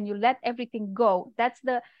jump and you let everything go, that's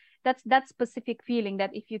that specific feeling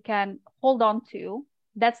that if you can hold on to,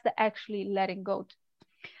 that's the actually letting go.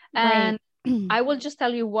 And I will just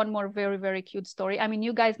tell you one more very, very cute story. I mean,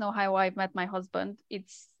 you guys know how I met my husband.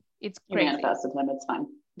 It's crazy. You manifested him. It's fine.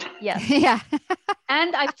 Yes. Yeah.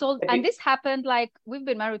 And and this happened, like, we've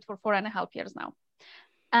been married for 4.5 years now.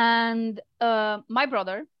 And my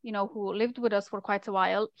brother, who lived with us for quite a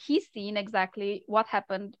while, he's seen exactly what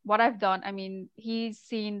happened, what I've done. I mean, he's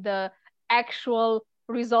seen the actual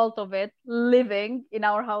result of it living in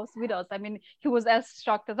our house with us. I mean, he was as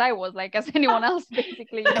shocked as I was, like as anyone else,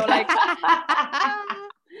 basically, like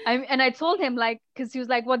and I told him, like, because he was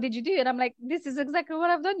like, what did you do? And I'm like, this is exactly what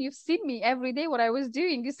I've done. You've seen me every day, what I was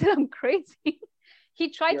doing. You said I'm crazy. He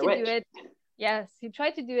tried to do it. Yes, he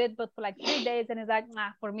tried to do it, but for like 3 days, and he's like, nah,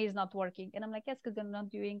 for me it's not working. And I'm like, yes, because you're not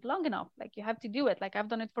doing long enough. Like, you have to do it. Like, I've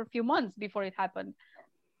done it for a few months before it happened.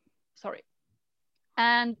 Sorry.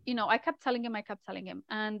 And, I kept telling him.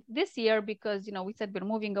 And this year, because, we said we're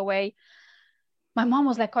moving away, my mom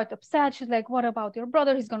was like quite upset. She's like, what about your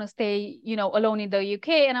brother? He's going to stay, alone in the UK.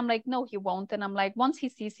 And I'm like, no, he won't. And I'm like, once he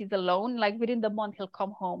sees he's alone, like within the month, he'll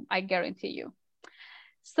come home. I guarantee you.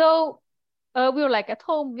 So we were like at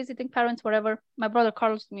home visiting parents, wherever. My brother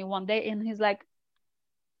calls me one day and he's like,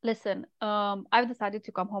 listen, I've decided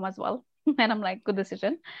to come home as well. And I'm like, good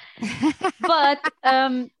decision. But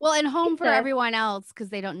well, and home for everyone else, because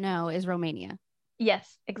they don't know, is Romania.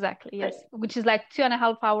 Yes, exactly. Yes, which is like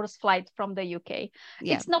 2.5 hours flight from the UK.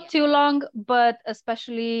 Yeah. It's not too long, but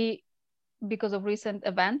especially because of recent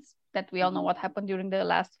events that we all know what happened during the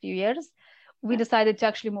last few years, we decided to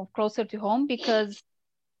actually move closer to home, because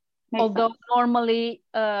although normally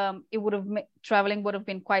traveling would have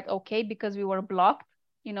been quite okay because we were blocked,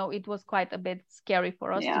 it was quite a bit scary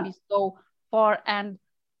for us to be so far, and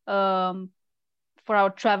for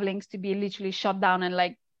our travelings to be literally shut down and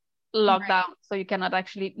like locked down, so you cannot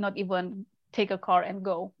actually not even take a car and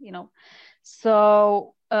go,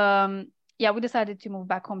 So we decided to move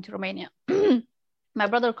back home to Romania. My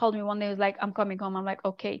brother called me one day. He was like, I'm coming home. I'm like,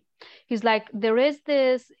 okay. He's like, there is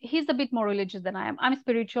this, he's a bit more religious than I am. I'm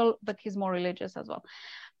spiritual, but he's more religious as well.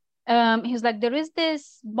 He's like, there is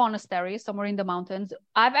this monastery somewhere in the mountains.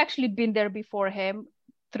 I've actually been there before him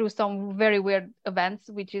through some very weird events,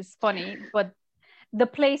 which is funny, but the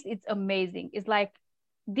place is amazing. It's like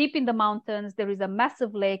deep in the mountains. There is a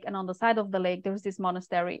massive lake, and on the side of the lake, there's this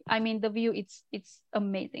monastery. I mean, the view, it's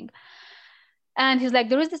amazing. And he's like,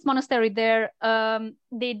 there is this monastery there.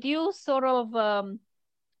 They do sort of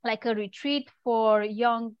like a retreat for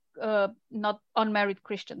young, not unmarried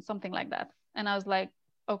Christians, something like that. And I was like,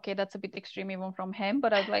 okay, that's a bit extreme even from him.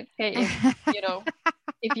 But I was like, hey,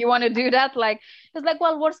 if you want to do that, like, it's like,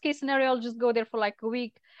 well, worst case scenario, I'll just go there for like a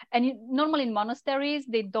week. And normally in monasteries,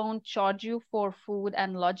 they don't charge you for food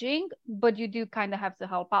and lodging, but you do kind of have to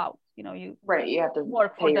help out. You have to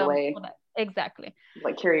work pay your way. Exactly.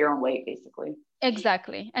 Like carry your own weight, basically.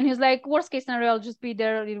 Exactly. And he's like, worst case scenario, I'll just be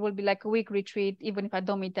there. It will be like a week retreat. Even if I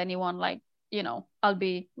don't meet anyone, like, I'll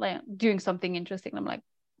be like doing something interesting. I'm like,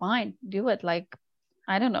 fine, do it. Like,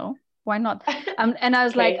 I don't know. Why not? And I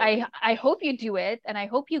was like, I hope you do it. And I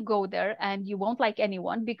hope you go there and you won't like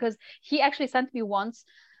anyone, because he actually sent me once.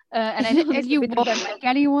 And I know and you won't like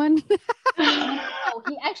anyone. No,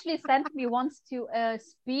 he actually sent me once to a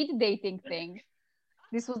speed dating thing.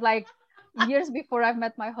 This was like years before I've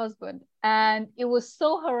met my husband, and it was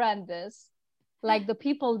so horrendous, like the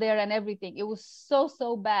people there and everything. It was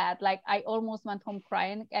so bad. Like, I almost went home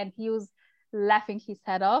crying, and he was laughing his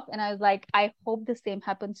head off, and I was like, I hope the same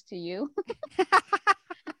happens to you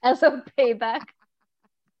as a payback.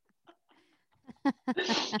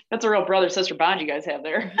 That's a real brother sister bond you guys have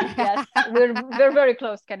there. Yes, we're very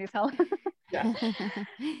close, can you tell? Yeah.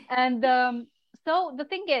 And so the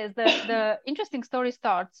thing is, the interesting story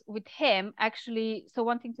starts with him actually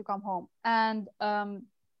wanting to come home. And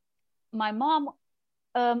my mom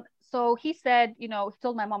so he said, he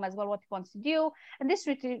told my mom as well what he wants to do. And this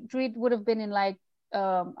retreat would have been in like,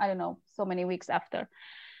 I don't know, so many weeks after.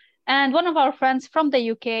 And one of our friends from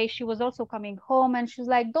the UK, she was also coming home, and she's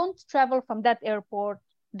like, don't travel from that airport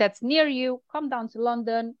that's near you. Come down to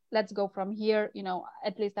London. Let's go from here.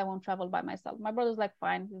 At least I won't travel by myself. My brother's like,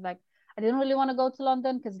 fine. He's like, I didn't really want to go to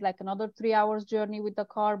London because it's like another 3 hours journey with the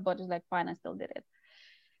car, but it's like, fine, I still did it.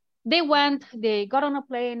 They went, they got on a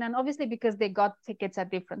plane, and obviously because they got tickets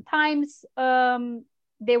at different times,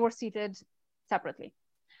 they were seated separately.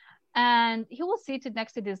 And he was seated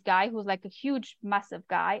next to this guy who was like a huge, massive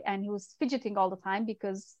guy, and he was fidgeting all the time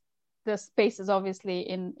because the spaces obviously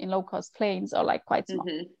in low-cost planes are like quite small.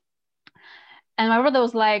 Mm-hmm. And my brother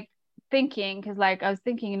was like thinking, because like I was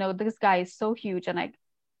thinking, this guy is so huge, and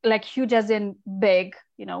like huge as in big,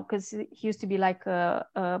 because he used to be like a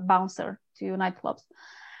bouncer to nightclubs.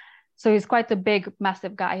 So he's quite a big,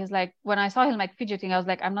 massive guy. He's like, when I saw him like fidgeting, I was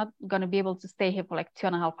like, I'm not going to be able to stay here for like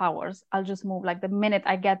 2.5 hours. I'll just move. Like the minute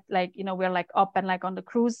I get like, we're like up and like on the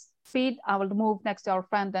cruise speed, I will move next to our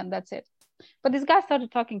friend, and that's it. But this guy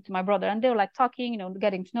started talking to my brother, and they were like talking,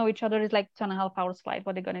 getting to know each other. It's like 2.5 hours flight.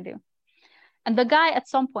 What are they going to do? And the guy at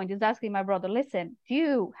some point is asking my brother, listen, do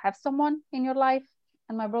you have someone in your life?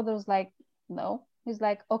 And my brother was like, no. He's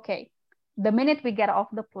like, okay. The minute we get off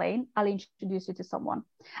the plane, I'll introduce you to someone.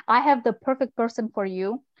 I have the perfect person for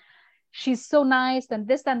you. She's so nice, and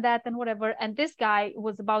this and that and whatever. And this guy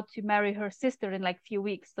was about to marry her sister in like a few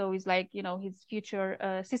weeks. So he's like, his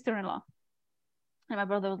future sister-in-law. And my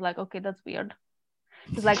brother was like, okay, that's weird.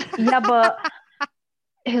 He's like, yeah, but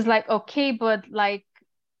he's like, okay, but like,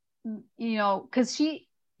 because she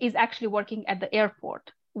is actually working at the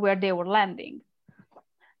airport where they were landing.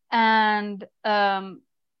 And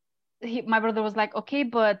my brother was like, okay,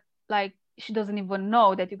 but like she doesn't even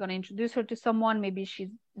know that you're going to introduce her to someone. Maybe she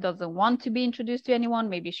doesn't want to be introduced to anyone.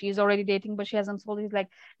 Maybe she's already dating, but she hasn't told. He's like,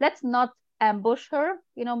 let's not ambush her,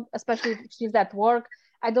 especially if she's at work.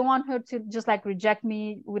 I don't want her to just like reject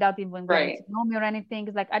me without even getting to know me or anything.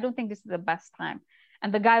 It's like, I don't think this is the best time.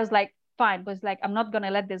 And the guy was like, fine, but it's like, I'm not going to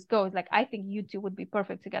let this go. It's like, I think you two would be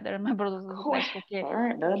perfect together. And my brother was like,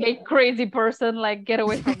 okay, crazy person, like get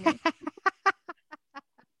away from me.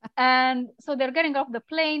 And so they're getting off the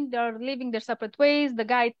plane, they're leaving their separate ways. The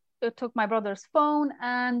guy took my brother's phone,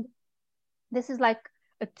 and this is like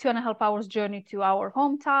a 2.5 hours journey to our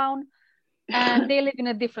hometown, and they live in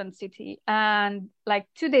a different city. And like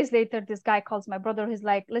 2 days later, this guy calls my brother. He's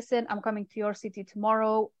like, listen, I'm coming to your city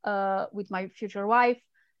tomorrow with my future wife,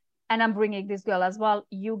 and I'm bringing this girl as well.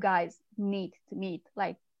 You guys need to meet.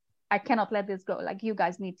 Like, I cannot let this go. Like, you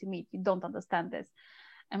guys need to meet. You don't understand this.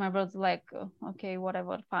 And my brother's like, oh, okay,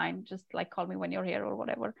 whatever, fine. Just like call me when you're here or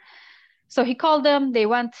whatever. So he called them. They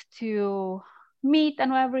went to meet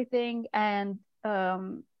and everything. And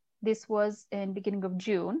this was in beginning of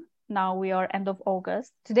June. Now we are end of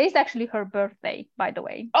August. Today's actually her birthday, by the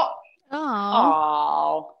way.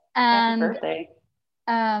 Oh, and happy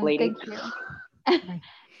birthday, lady. Thank you.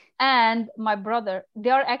 And my brother,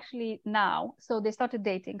 they are actually now. So they started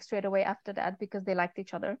dating straight away after that because they liked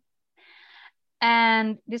each other.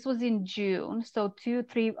 And this was in June. So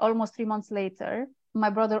almost 3 months later, my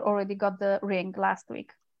brother already got the ring last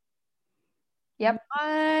week. Yep.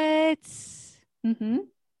 What? Mm-hmm.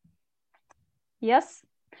 Yes.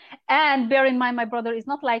 And bear in mind, my brother is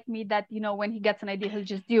not like me that, when he gets an idea, he'll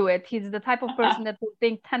just do it. He's the type of person that will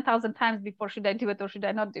think 10,000 times before should I do it or should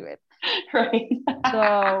I not do it. Right.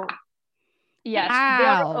 So, yes, wow. They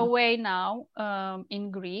are away now in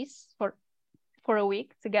Greece for a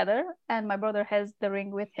week together, and my brother has the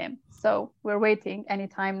ring with him. So we're waiting any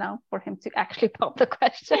time now for him to actually pop the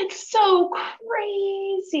question. It's so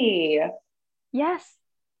crazy. Yes,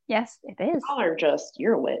 it is. Y'all are just,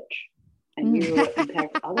 you're a witch. And you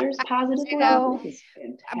impact others positively.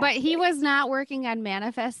 But he was not working on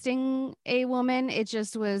manifesting a woman. It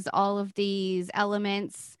just was all of these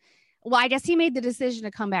elements. Well, I guess he made the decision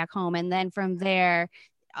to come back home, and then from there,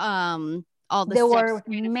 all the there steps were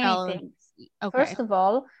many things. Okay. First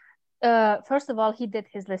of all, he did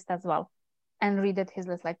his list as well, and redid his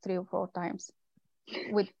list like 3 or 4 times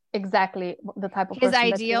with exactly the type of his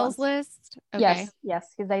person ideals list. Okay.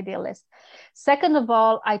 Yes, his ideal list. Second of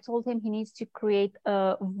all, I told him he needs to create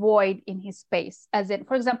a void in his space. As in,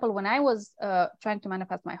 for example, when I was trying to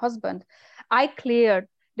manifest my husband, I cleared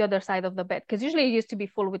the other side of the bed because usually it used to be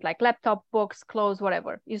full with like laptop, books, clothes,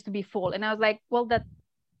 whatever. It used to be full, and I was like, well, that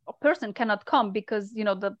person cannot come because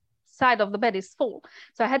the side of the bed is full.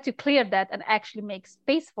 So I had to clear that and actually make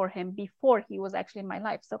space for him before he was actually in my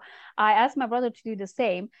life. So I asked my brother to do the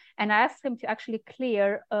same, and I asked him to actually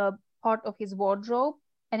clear a part of his wardrobe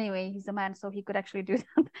Anyway, he's a man, so he could actually do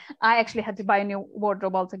that. I actually had to buy a new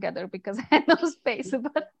wardrobe altogether because I had no space.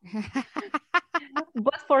 But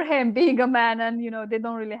for him, being a man, and they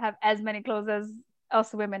don't really have as many clothes as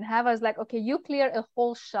us women have, I was like, okay, you clear a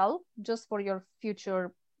whole shelf just for your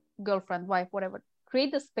future girlfriend, wife, whatever.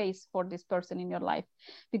 Create the space for this person in your life,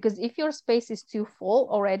 because if your space is too full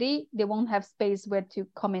already, they won't have space where to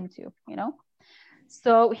come into.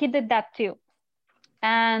 So he did that too.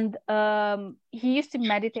 And he used to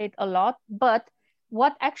meditate a lot, but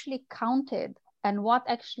what actually counted and what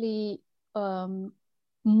actually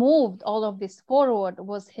moved all of this forward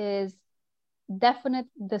was his definite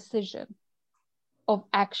decision of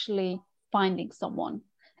actually finding someone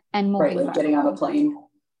and moving like getting on a plane.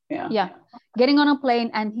 Yeah, getting on a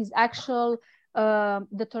plane, and his actual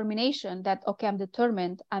determination that, okay, I'm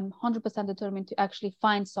determined, I'm 100% determined to actually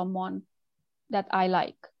find someone that I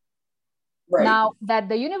like. Right. Now that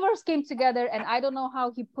the universe came together, and I don't know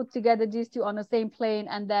how he put together these two on the same plane,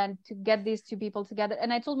 and then to get these two people together.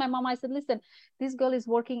 And I told my mom, I said, listen, this girl is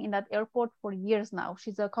working in that airport for years now.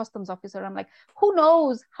 She's a customs officer. I'm like, who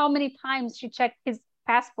knows how many times she checked his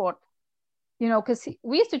passport, because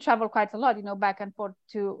we used to travel quite a lot, back and forth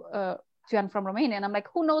to and from Romania. And I'm like,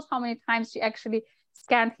 who knows how many times she actually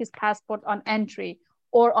scanned his passport on entry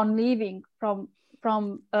or on leaving from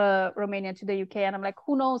Romania to the UK. And I'm like,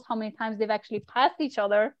 who knows how many times they've actually passed each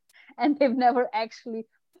other and they've never actually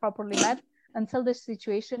properly met until the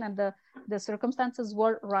situation and the circumstances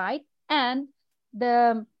were right, and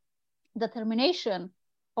the determination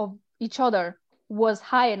of each other was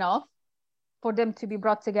high enough for them to be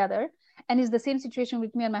brought together. And it's the same situation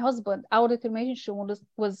with me and my husband. Our determination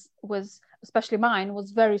was especially mine,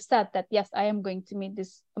 was very set that yes, I am going to meet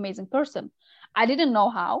this amazing person. I didn't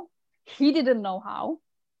know how. He didn't know how.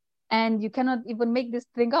 And you cannot even make this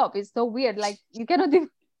thing up. It's so weird. Like, you cannot even...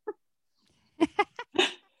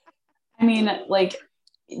 I mean, like,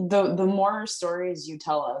 the more stories you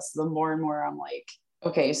tell us, the more and more I'm like,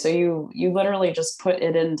 okay, so you literally just put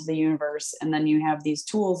it into the universe, and then you have these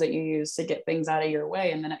tools that you use to get things out of your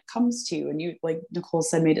way, and then it comes to you, and you, like Nicole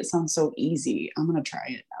said, made it sound so easy. I'm gonna try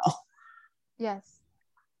it now. Yes.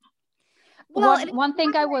 Well, one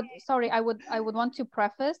thing I would want to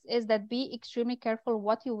preface is that be extremely careful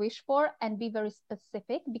what you wish for, and be very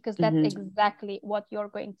specific, because that's exactly what you're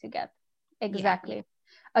going to get. Exactly. Yeah.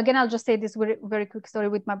 Again, I'll just say this very, very quick story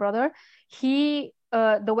with my brother. He,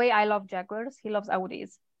 the way I love Jaguars, he loves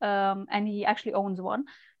Audis, and he actually owns one,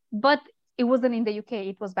 but it wasn't in the UK.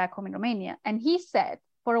 It was back home in Romania. And he said,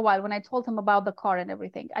 for a while, when I told him about the car and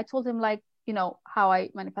everything, I told him, like, how I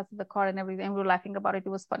manifested the car and everything, and we were laughing about it. It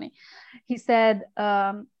was funny. He said,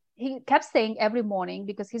 he kept saying every morning,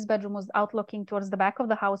 because his bedroom was out looking towards the back of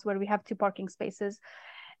the house where we have 2 parking spaces.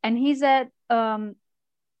 And he said, I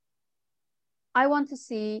want to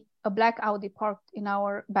see a black Audi parked in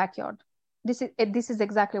our backyard. This is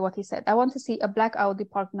exactly what he said. I want to see a black Audi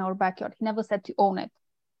parked in our backyard. He never said to own it.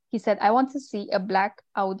 He said, I want to see a black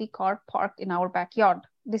Audi car parked in our backyard.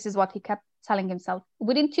 This is what he kept telling himself.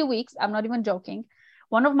 Within 2 weeks, I'm not even joking,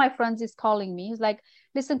 one of my friends is calling me. He's like,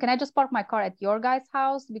 listen, can I just park my car at your guy's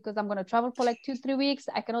house? Because I'm going to travel for like 2-3 weeks.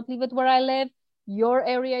 I cannot leave it where I live. Your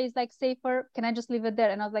area is like safer. Can I just leave it there?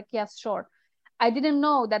 And I was like, yes, sure. I didn't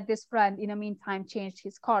know that this friend in the meantime changed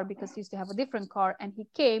his car, because he used to have a different car, and he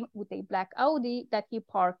came with a black Audi that he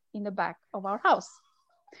parked in the back of our house.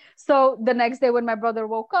 So the next day when my brother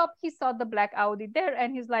woke up, he saw the black Audi there,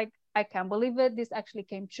 and he's like, I can't believe it. This actually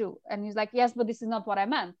came true. And he's like, yes, but this is not what I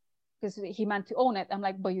meant, because he meant to own it. I'm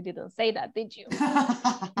like, but you didn't say that, did you?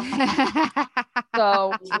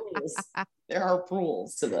 So there are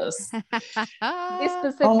rules to this. This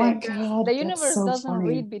specific, oh my God, the universe doesn't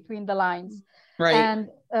read between the lines. Right. And,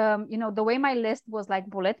 the way my list was like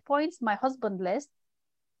bullet points, my husband's list,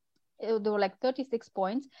 there were like 36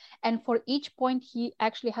 points. And for each point, he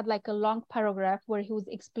actually had like a long paragraph where he was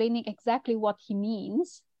explaining exactly what he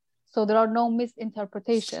means. So there are no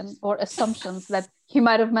misinterpretations or assumptions that he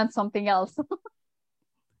might have meant something else.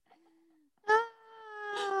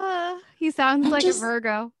 He sounds like a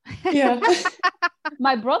Virgo. Yeah.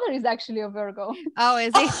 My brother is actually a Virgo. Oh,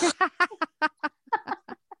 is he?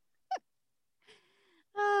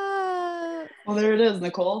 Well, there it is,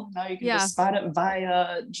 Nicole. Now you can just spot it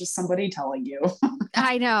via just somebody telling you.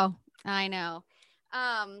 I know.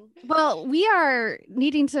 Well, we are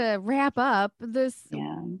needing to wrap up this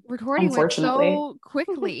recording went so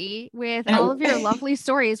quickly with all of your lovely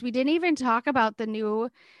stories. We didn't even talk about the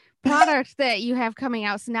new product that you have coming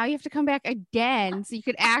out. So now you have to come back again so you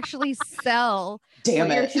could actually sell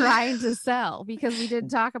what you're trying to sell, because we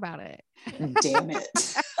didn't talk about it. Damn it.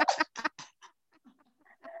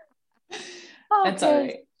 That's all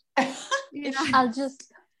right.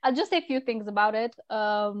 I'll just say a few things about it,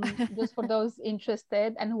 just for those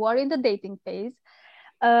interested and who are in the dating phase.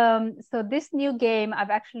 So this new game, I've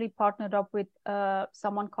actually partnered up with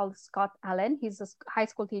someone called Scott Allen. He's a high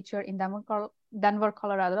school teacher in Denver,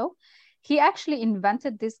 Colorado. He actually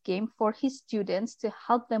invented this game for his students to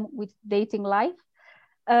help them with dating life,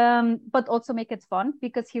 but also make it fun,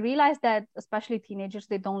 because he realized that especially teenagers,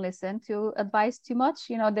 they don't listen to advice too much.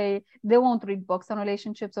 They won't read books on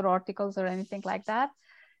relationships or articles or anything like that.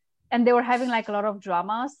 And they were having like a lot of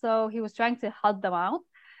drama. So he was trying to help them out.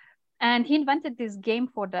 And he invented this game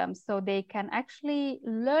for them so they can actually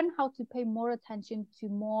learn how to pay more attention to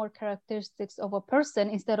more characteristics of a person,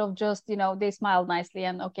 instead of just, they smiled nicely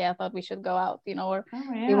and okay, I thought we should go out, or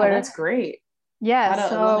that's great. Yeah. How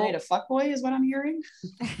to eliminate a fuckboy is what I'm hearing.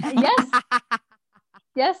 Yes.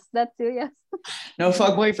 Yes, that too. Yes. No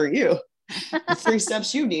fuckboy for you. The 3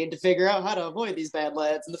 steps you need to figure out how to avoid these bad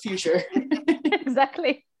lads in the future.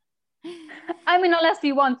 Exactly. I mean, unless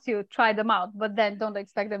you want to try them out, but then don't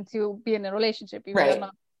expect them to be in a relationship if they're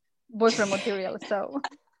not boyfriend material. So,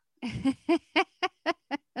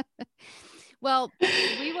 well,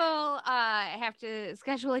 we will have to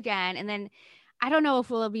schedule again, and then I don't know if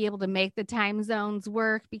we'll be able to make the time zones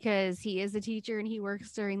work, because he is a teacher and he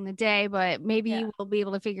works during the day, but maybe we'll be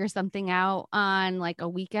able to figure something out on like a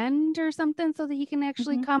weekend or something so that he can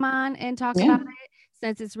actually come on and talk about it,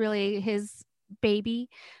 since it's really his baby.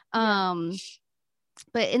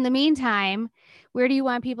 But in the meantime, where do you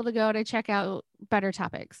want people to go to check out Better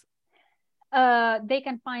Topics? They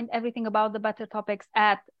can find everything about the Better Topics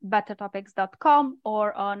at bettertopics.com,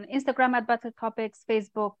 or on Instagram at Better Topics,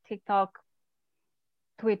 Facebook, TikTok,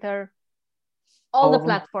 Twitter, all the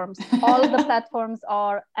platforms. All the platforms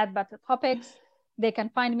are at Better Topics. They can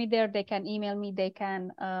find me there. They can email me. They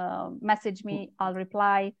can message me. I'll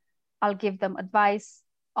reply. I'll give them advice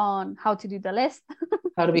on how to do the list.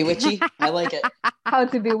 How to be witchy. I like it. How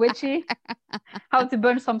to be witchy. How to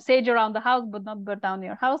burn some sage around the house, but not burn down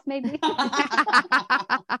your house, maybe.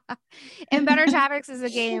 And Better Topics is a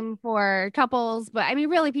game for couples, but I mean,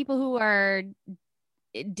 really, people who are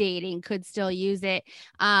dating could still use it.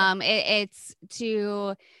 It's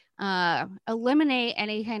to eliminate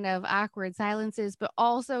any kind of awkward silences, but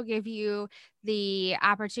also give you the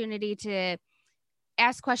opportunity to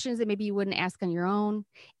ask questions that maybe you wouldn't ask on your own,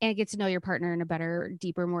 and get to know your partner in a better,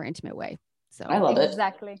 deeper, more intimate way. So I love it.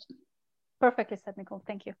 Exactly. Perfectly said, Nicole.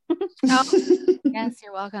 Thank you. Yes,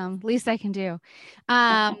 you're welcome. Least I can do.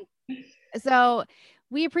 So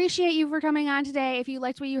we appreciate you for coming on today. If you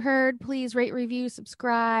liked what you heard, please rate, review,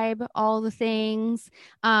 subscribe, all the things.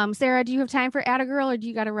 Sarah, do you have time for Atta Girl, or do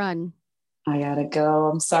you got to run? I gotta go.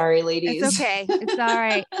 I'm sorry, ladies. It's okay. It's all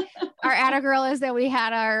right. Our Atta Girl is that we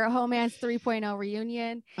had our Homance 3.0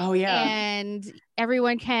 reunion. Oh, yeah. And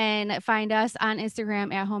everyone can find us on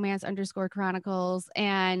Instagram at Homance_Chronicles,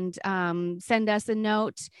 and send us a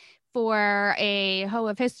note for a Hoe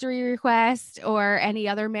of History request or any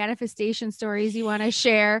other manifestation stories you want to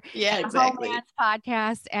share. Yeah, exactly.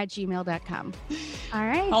 Homancepodcast@gmail.com. All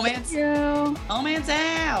right. Homance. Thank you. Homance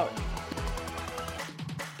out.